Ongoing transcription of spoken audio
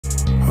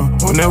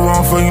Whenever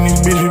I'm fucking this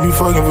bitch, we be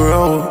fucking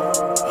forever.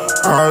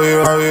 Oh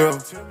yeah.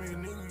 Tell me,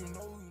 nigga, you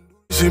know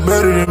she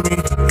better than me.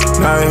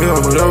 Nah, hell,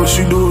 whatever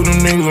she do with them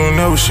niggas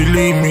whenever she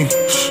leave me,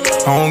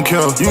 I don't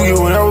care. You get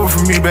whatever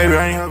from me, baby,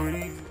 I ain't have it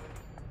easy.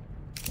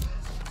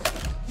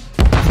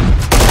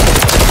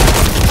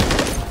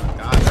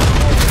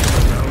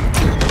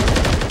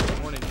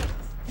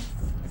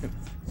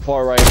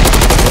 Far right.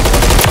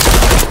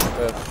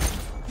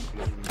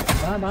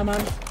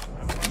 Mine.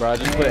 Bro, I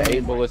just put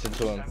 8 bullets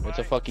into him. It's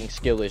a fucking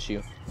skill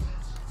issue.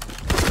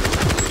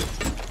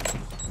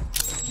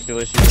 Skill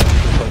issue.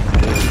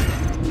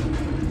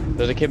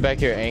 There's a kid back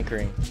here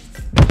anchoring.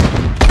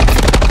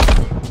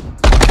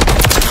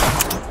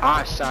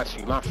 I shot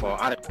you, my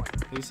fault.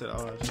 He said,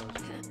 oh, I shot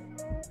you.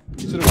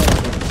 You should have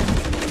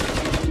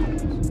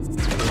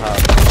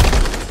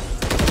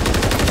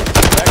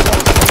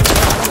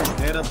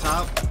Dead up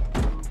top.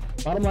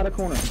 bottom right of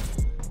corner.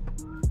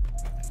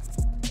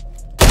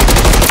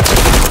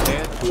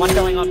 Dead. One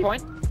going on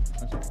point.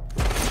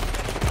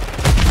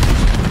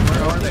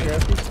 Where are they?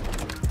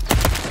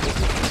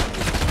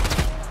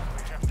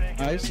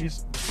 Nice.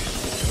 He's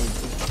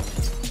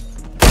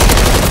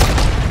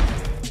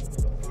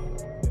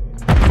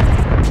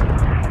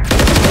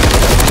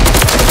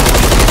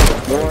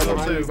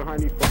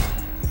behind you.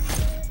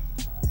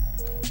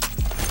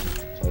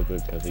 So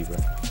good, Cuzzis, bro.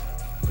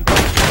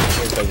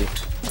 Here's Cuzzis.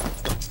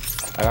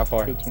 I got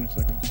far. good 20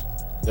 seconds.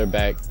 They're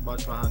back.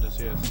 Watch behind us,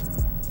 yes.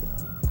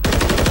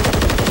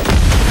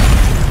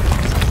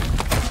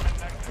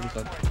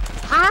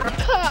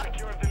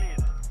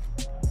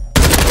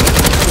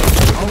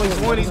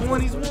 Oh, he's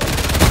one.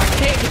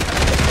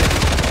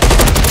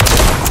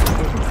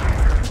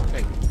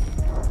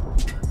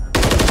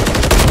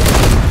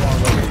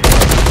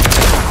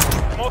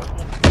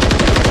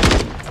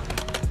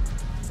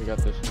 We got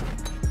this.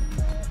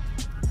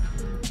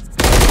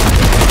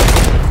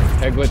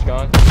 Head glitch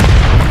gone.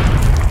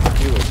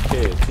 He was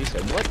pissed. He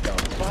said, what the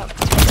fuck?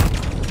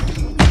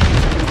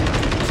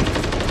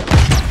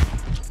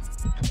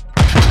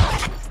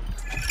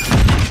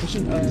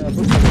 Where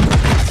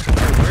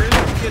is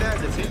this kid at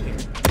that's in here?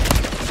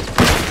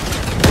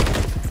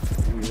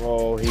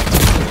 Oh, he's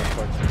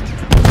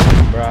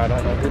bro, I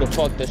don't know who the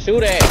fuck to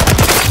shoot at.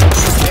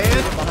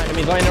 Dead. Behind him,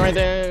 he's lying right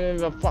there.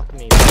 Fuck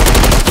me.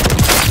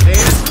 Dead.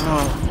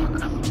 Oh,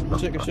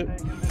 good shit.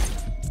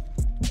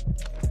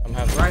 I'm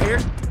having Right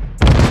here.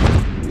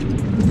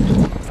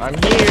 I'm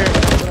here.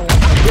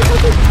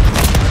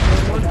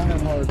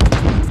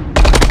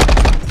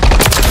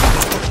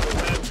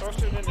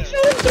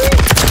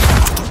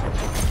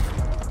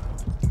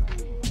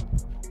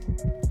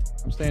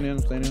 I'm staying in.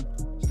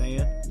 Stay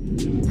in.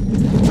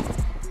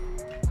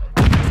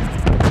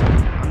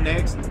 I'm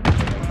next.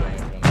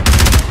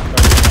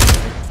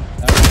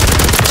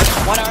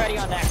 One already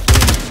on next.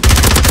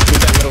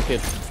 Shoot that middle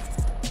kid.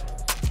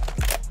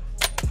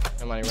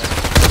 Come on, he ran.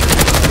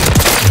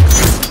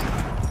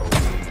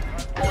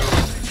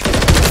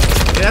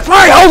 Yeah, that's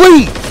right,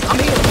 holy! I'm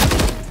in.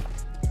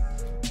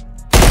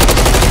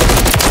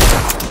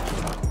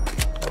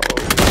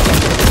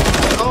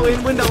 Oh,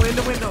 in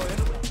the window.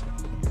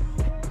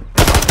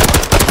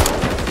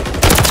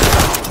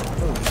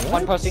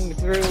 One pushing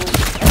through.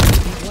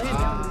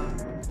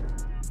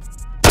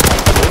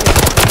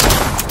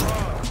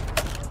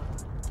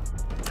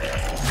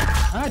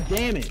 God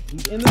damn it!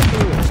 He's in the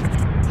field.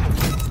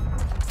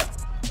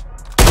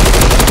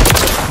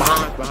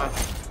 Behind.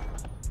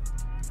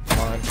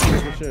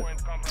 Good shit. Oh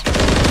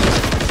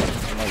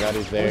my god,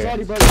 he's there. We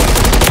already have one.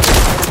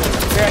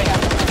 Yeah.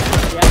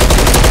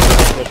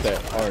 Push that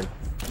hard.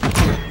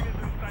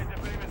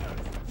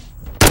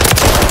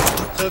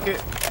 Took it.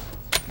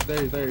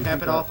 There.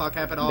 Cap it off. I'll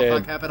cap it off. Dead.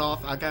 I'll cap it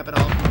off.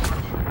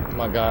 Oh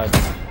my god.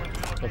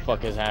 What the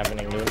fuck is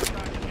happening, dude?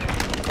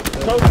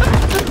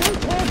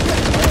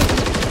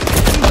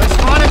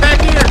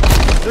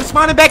 They're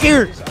spawning back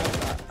here.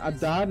 I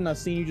died and I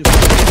seen you just.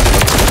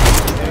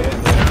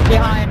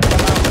 Behind.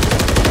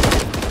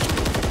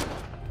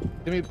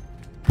 Give me.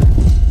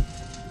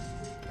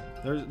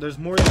 There's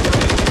more than one.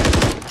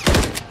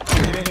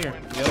 Get in here.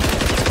 Yep.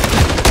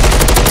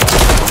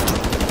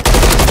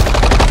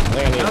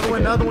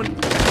 Another one.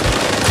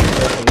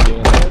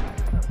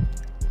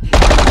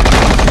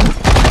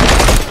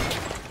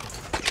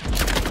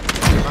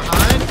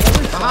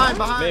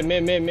 Behind.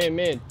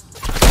 Mid.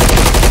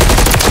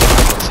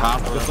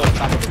 Top of the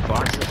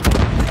box.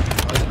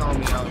 Oh, he called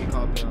me out. On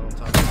top of the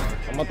box.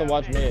 I'm about to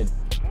watch mid.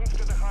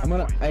 I'm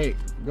gonna. Hey,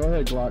 go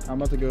ahead, Glock. I'm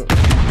about to go.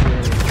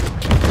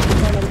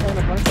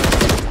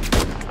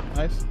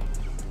 Nice.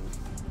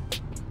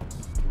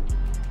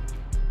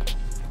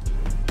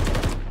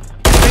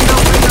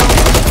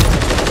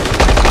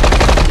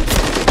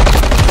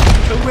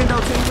 Window.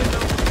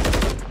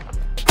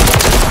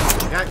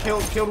 Got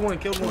killed one.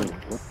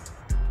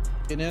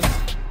 Get in.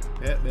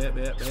 Bet.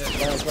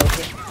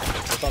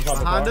 What's on top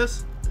Behind of us.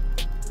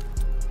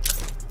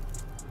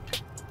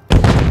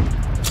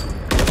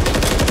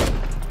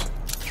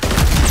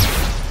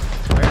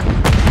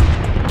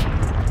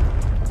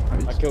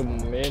 I killed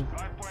mid.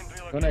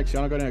 Go next,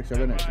 y'all go next, y'all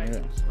go next.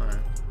 Yeah. Alright.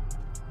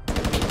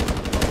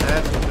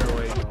 That's what they're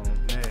waiting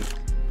on. Next.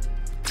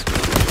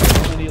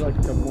 I only need like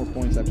a couple more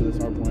points after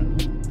this hard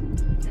point.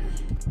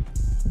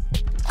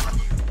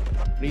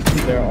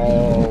 They're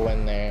all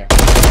in there.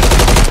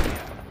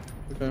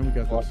 Okay, we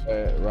got Watch this.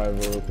 that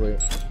rival real quick.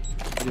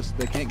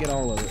 They can't get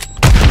all of it.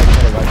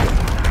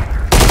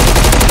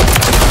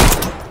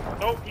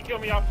 Nope, he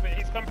killed me off of it.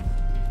 He's coming.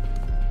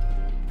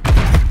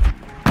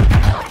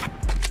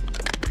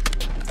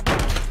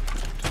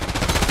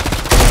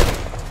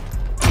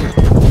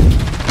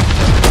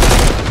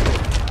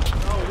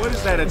 Oh, what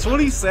is that? A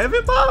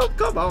 27 bomb?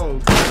 Come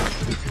on.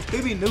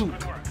 He be new.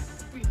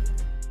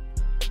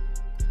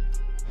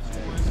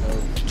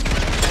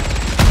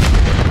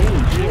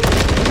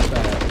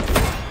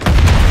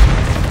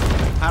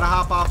 How to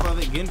hop off of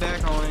it, getting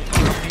back on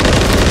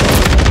it.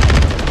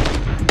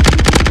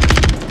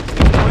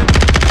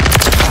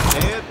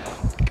 Dead.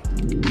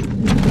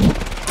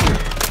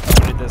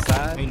 Hit this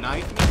side. A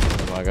knife.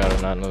 Oh my god,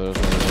 I'm not another one.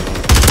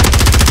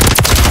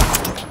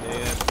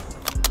 Dead.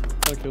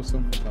 Gotta kill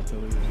some. Stop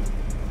killing.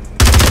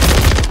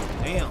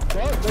 Damn.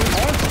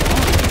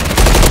 God.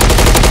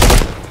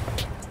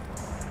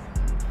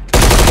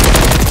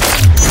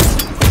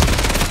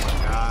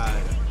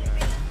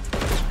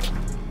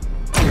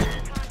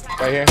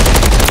 Right here.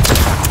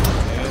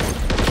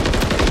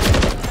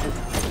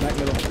 Back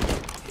middle.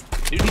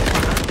 Dude, he's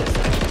behind this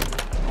thing.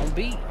 On B.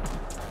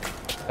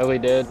 Ellie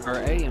dead. Or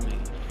A, I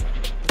mean.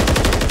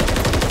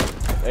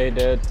 A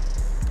dead.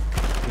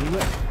 He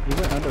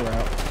went under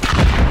route.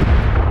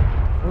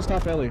 We'll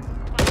stop Ellie.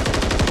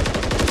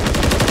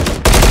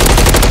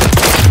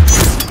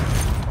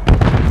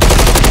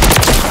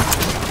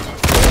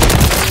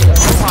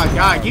 Oh my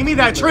God, give me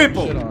that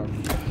triple. Shit on.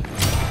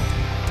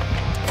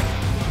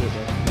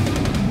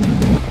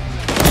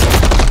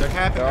 They're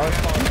happy.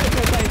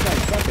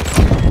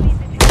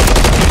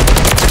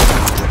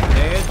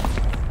 Dead.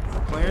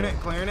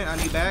 Clearing it. I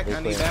need back. Oh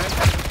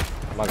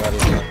my god,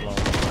 he's not long.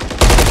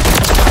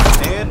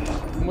 Dead.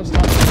 Almost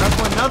not.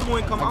 Another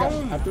one. Come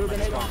on. I threw a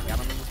grenade on.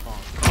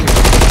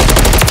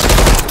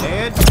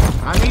 Dead.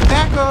 I need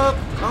backup.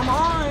 Come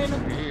on.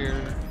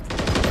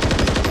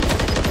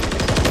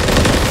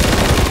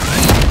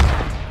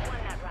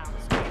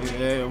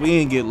 Yeah, we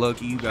didn't get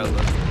lucky. You got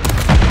lucky.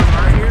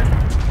 Right here.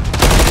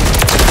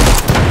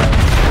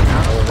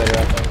 Elevator,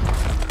 I think.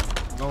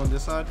 Going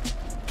this side.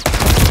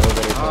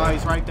 Elevator. Oh,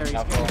 he's right there. He's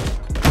Not good.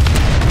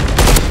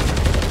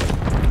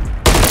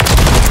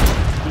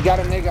 You got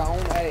a nigga on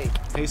A.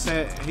 He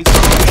said he's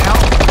calling me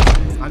out.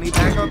 I need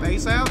backup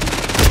ASAP.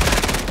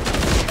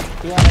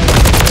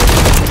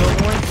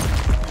 Killed one.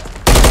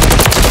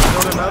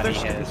 Killed another.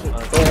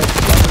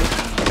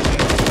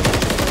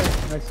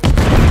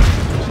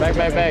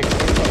 Back.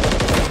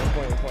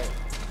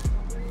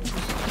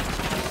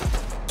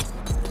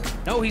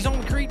 No, he's on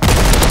the creep.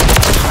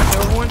 I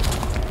killed one.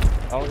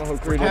 I don't know who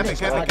created Cap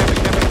it.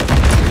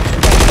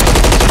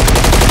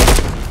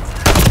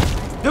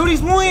 it. Dude,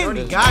 he's won.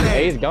 He got it.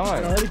 A's gone.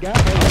 I already got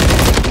it.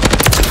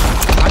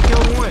 I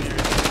killed one.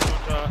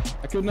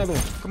 I killed another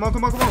one. Come on. We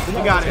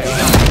got it.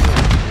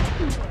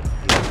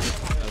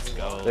 Let's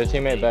go. Their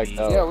teammate backed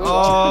out. Yeah, we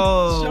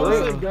Oh. Go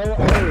A.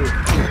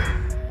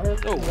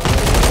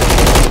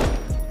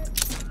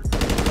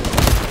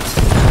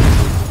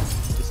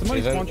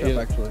 Somebody's He's in- spawn trap he's-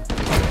 actually.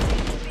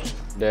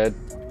 Dead.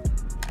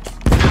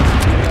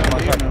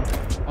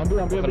 I'm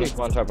Put a B.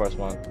 spawn trap our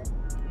spawn.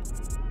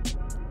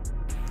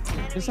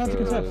 It's not to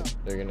contest.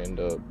 They're gonna end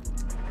up.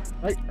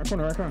 Right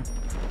corner.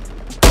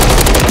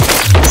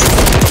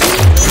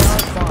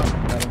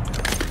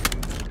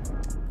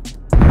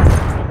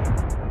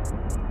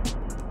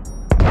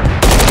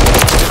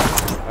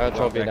 I got a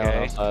trophy back down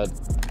A. outside.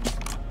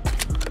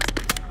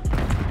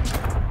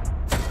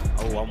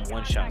 Oh, I'm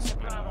one shot.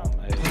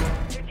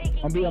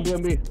 I'm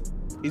B.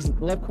 He's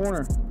left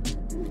corner.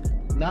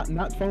 Not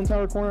phone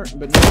tower corner,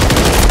 but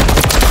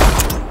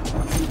nice.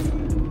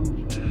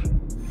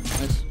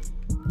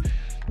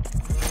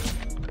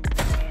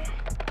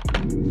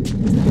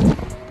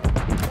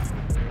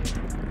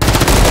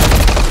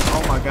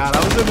 Oh my God,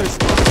 I was in this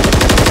spot.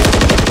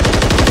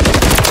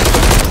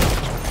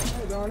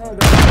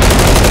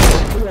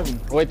 Two of them.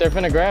 Wait, they're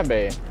finna grab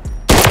A.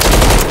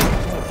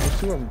 There's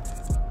two of them.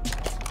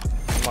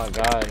 Oh my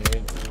god.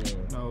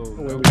 No.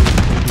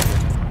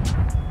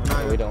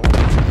 We don't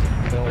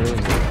lose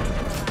it.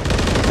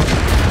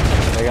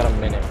 They got a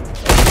minute.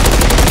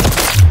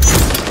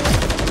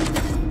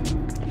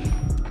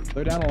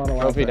 They're down a lot of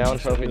life. Trophy down.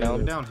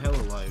 They're down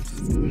hella life.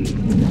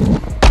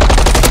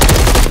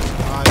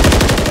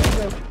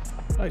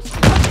 Nice.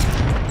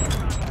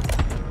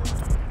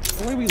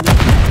 The way we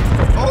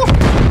Oh!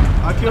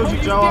 I killed you,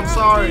 Joe. I'm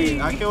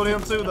sorry. I killed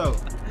him too, though.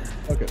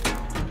 Okay.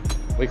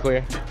 We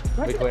clear.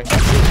 Clear.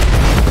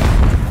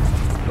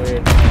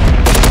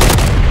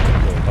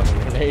 Fucking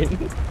grenade.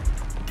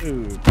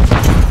 Dude.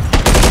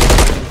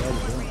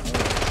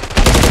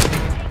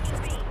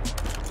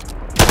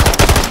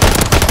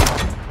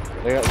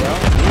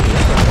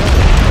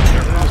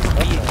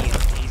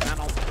 He's not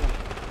on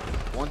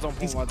point. One's on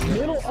He's my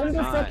middle goodness.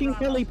 under Nice. fucking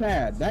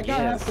helipad. That guy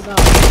Yes. has to die.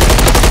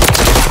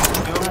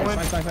 Kill one.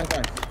 Nice.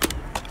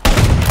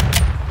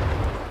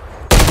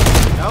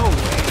 No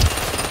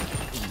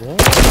way.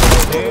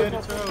 Dead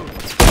throat.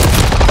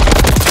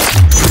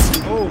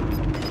 Oh,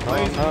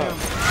 laser him.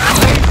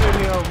 Laser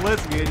him.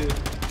 Let's get it.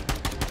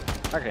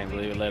 I can't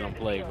believe it let him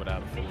play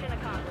without a fool.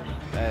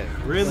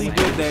 Really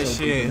did that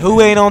shit.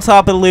 Who ain't on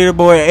top of the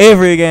leaderboard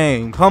every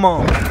game? Come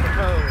on. Y'all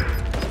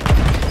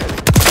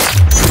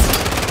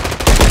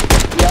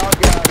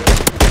got it.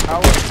 I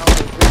was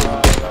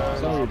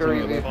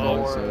crazy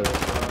for it.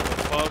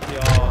 Fuck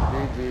y'all.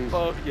 GG.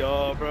 Fuck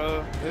y'all,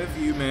 bro. If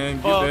you, man,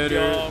 get Fuck better.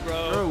 y'all,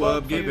 bro. Grow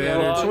up, Fuck get you,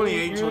 better. dog.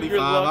 28, You're 25.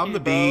 I'm lucky, the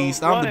bro.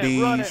 beast. I'm the Run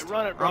it, beast. bro.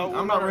 I'm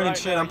We're not running right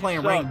shit. now. I'm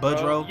playing You ranked, suck,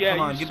 bro. Budro. Yeah, Come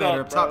on, you get suck,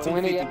 better. Top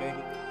bro. 250, baby.